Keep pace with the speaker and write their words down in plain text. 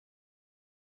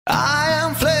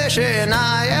flesh and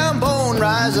I am bone.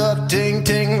 Rise up, ting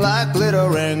ting like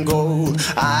glitter and gold.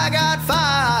 I got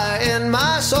fire in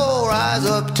my soul. Rise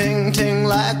up, ting ting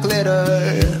like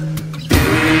glitter.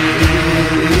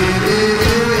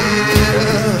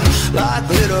 Like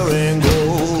glitter and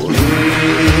gold.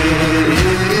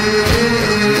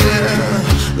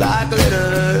 Like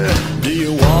glitter. Do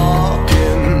you walk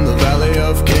in the valley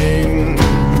of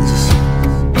kings?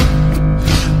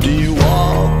 Do you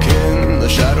walk in the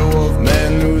shadow of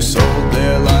men who sold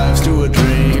their lives to a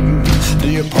dream? Do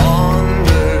you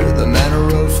ponder the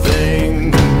manner of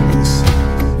things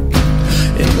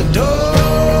in the dark?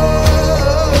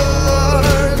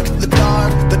 The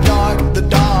dark, the dark, the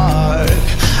dark.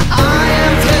 I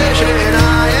am flesh and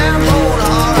I am bone.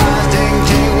 Our eyes ting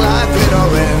ting like glitter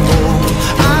and gold.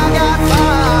 I got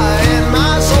fire in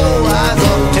my soul. Eyes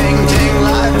up ting ting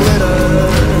like glitter.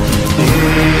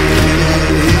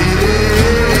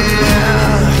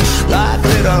 Yeah, like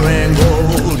glitter and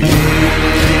gold.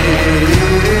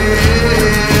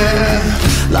 Yeah,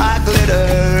 like glitter.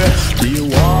 Do you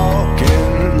walk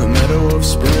in the meadow of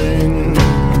spring?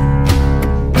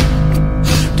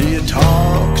 Do you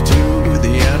talk to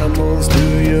the animals? Do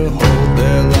you hold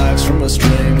their lives from a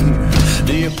string?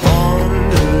 Do you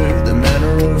ponder the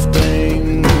manner of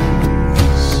things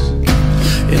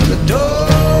in the dark?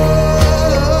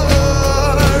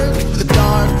 The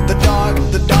dark, the dark,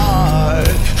 the dark.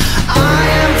 I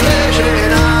am flesh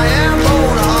and I am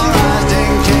bone. Our eyes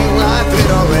ting ting like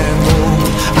glitter and gold.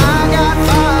 I got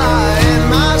fire in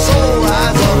my soul.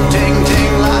 Eyes up ting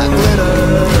ting like glitter.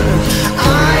 I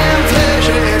am flesh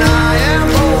and I am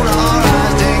bone. Our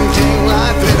eyes ting ting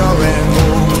like glitter and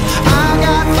gold. I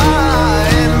got fire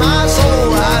in my soul.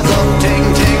 Eyes up ting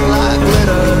ting like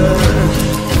glitter.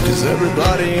 'Cause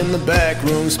everybody in the back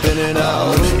room spinning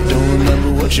out. You don't remember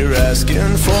what you're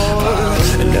asking for.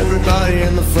 And everybody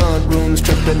in the front room's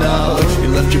tripping out. You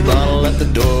left your bottle at the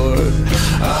door.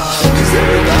 'Cause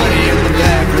everybody in the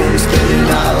back room's spinning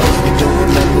out. You don't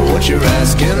remember what you're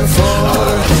asking for.